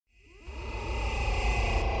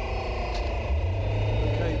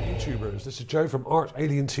listeners. This is Joe from Art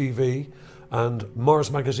Alien TV and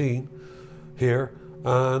Mars Magazine here,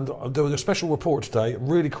 and I'm doing a special report today, a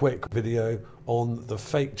really quick video on the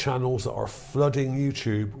fake channels that are flooding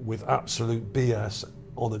YouTube with absolute BS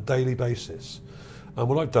on a daily basis. And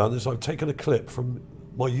what I've done is I've taken a clip from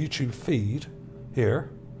my YouTube feed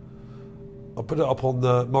here. I'll put it up on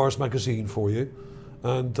the Mars Magazine for you,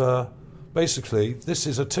 and basically this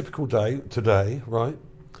is a typical day today, right?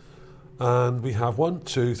 And we have 1,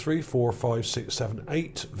 2, 3, 4, 5, 6, 7,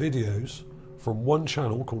 8 videos from one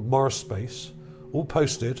channel called Mars Space, all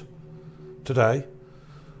posted today,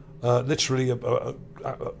 literally about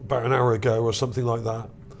an hour ago or something like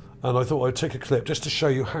that. And I thought I'd take a clip just to show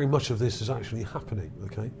you how much of this is actually happening,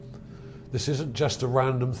 okay? This isn't just a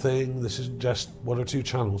random thing, this isn't just 1 or 2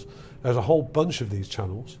 channels. There's a whole bunch of these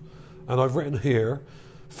channels, and I've written here,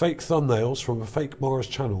 fake thumbnails from a fake Mars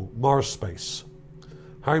channel, Mars Space.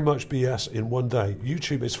 How much BS in one day?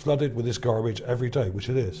 YouTube is flooded with this garbage every day, which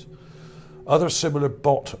it is. Other similar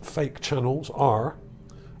bot fake channels are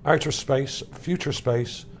Outer Space, Future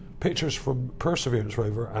Space, Pictures from Perseverance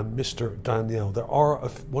Rover, and Mr. Danielle. There are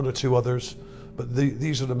 1 or 2 others, but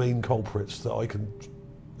these are the main culprits that I can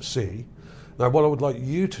see. Now, what I would like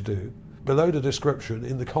you to do, below the description,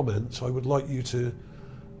 in the comments, I would like you to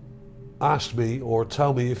ask me or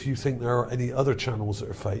tell me if you think there are any other channels that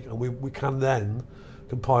are fake, and we can then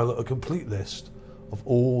compile a complete list of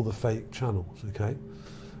all the fake channels, okay?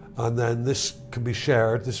 And then this can be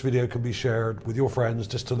shared, this video can be shared with your friends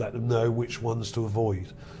just to let them know which ones to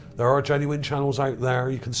avoid. There are genuine channels out there,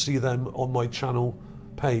 you can see them on my channel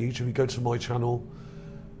page. If you go to my channel,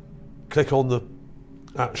 click on the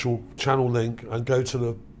actual channel link and go to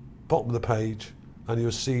the bottom of the page, and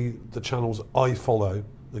you'll see the channels I follow,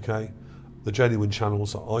 okay? The genuine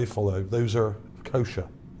channels that I follow, those are kosher,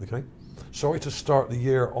 okay? Sorry to start the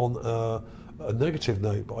year on a negative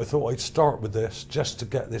note, but I thought I'd start with this just to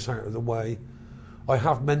get this out of the way. I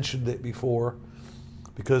have mentioned it before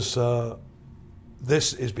because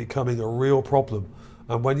this is becoming a real problem.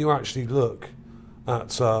 And when you actually look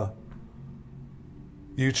at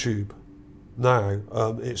YouTube now,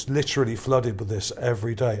 it's literally flooded with this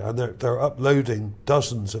every day, and they're uploading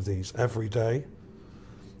dozens of these every day.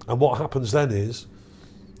 And what happens then is,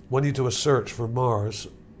 when you do a search for Mars,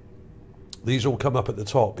 these all come up at the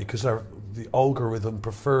top because the algorithm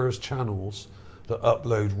prefers channels that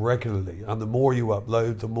upload regularly, and the more you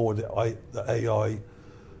upload, the more the AI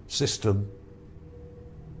system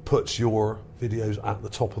puts your videos at the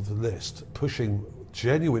top of the list, pushing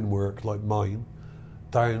genuine work like mine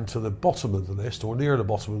down to the bottom of the list, or near the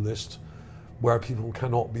bottom of the list, where people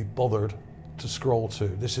cannot be bothered to scroll to.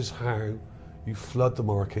 This is how you flood the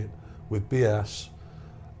market with BS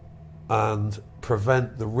and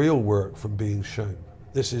prevent the real work from being shown.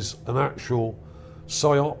 This is an actual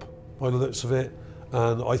psyop by the looks of it,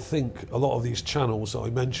 and I think a lot of these channels that I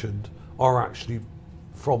mentioned are actually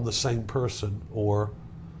from the same person, or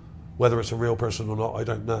whether it's a real person or not, I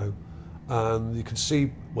don't know. And you can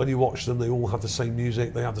see when you watch them, they all have the same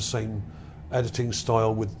music, they have the same editing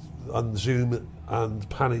style with zoom and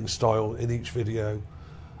panning style in each video,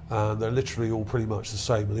 and they're literally all pretty much the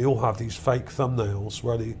same. And they all have these fake thumbnails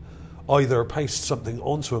where they either paste something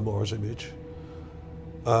onto a Mars image,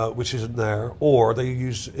 which isn't there, or they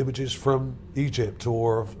use images from Egypt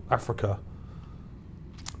or Africa,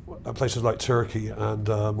 places like Turkey and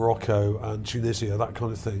Morocco and Tunisia, that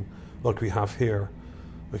kind of thing, like we have here.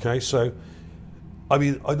 Okay, so I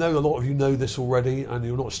mean, I know a lot of you know this already, and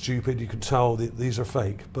you're not stupid. You can tell that these are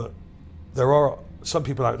fake, but there are some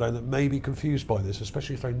people out there that may be confused by this,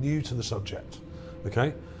 especially if they're new to the subject.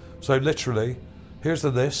 Okay, so literally, here's the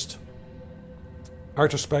list: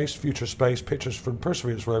 Outer Space, Future Space, Pictures from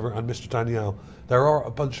Perseverance Rover, and Mr. Danielle. There are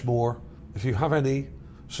a bunch more. If you have any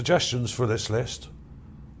suggestions for this list,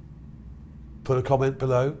 put a comment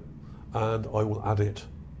below, and I will add it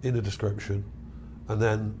in the description. And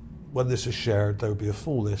then when this is shared, there will be a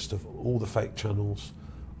full list of all the fake channels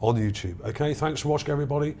on YouTube. Okay, thanks for watching,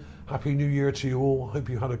 everybody. Happy New Year to you all. Hope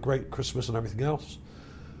you had a great Christmas and everything else.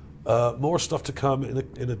 More stuff to come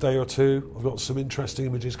in a day or two. I've got some interesting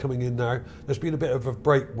images coming in now. There's been a bit of a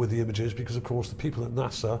break with the images because, of course, the people at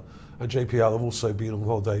NASA and JPL have also been on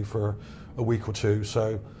holiday for a week or two,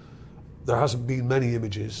 so there hasn't been many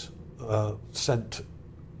images sent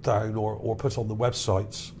down or put on the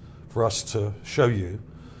websites for us to show you.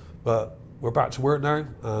 But we're back to work now,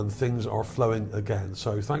 and things are flowing again.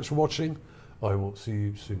 So thanks for watching. I will see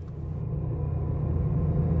you soon.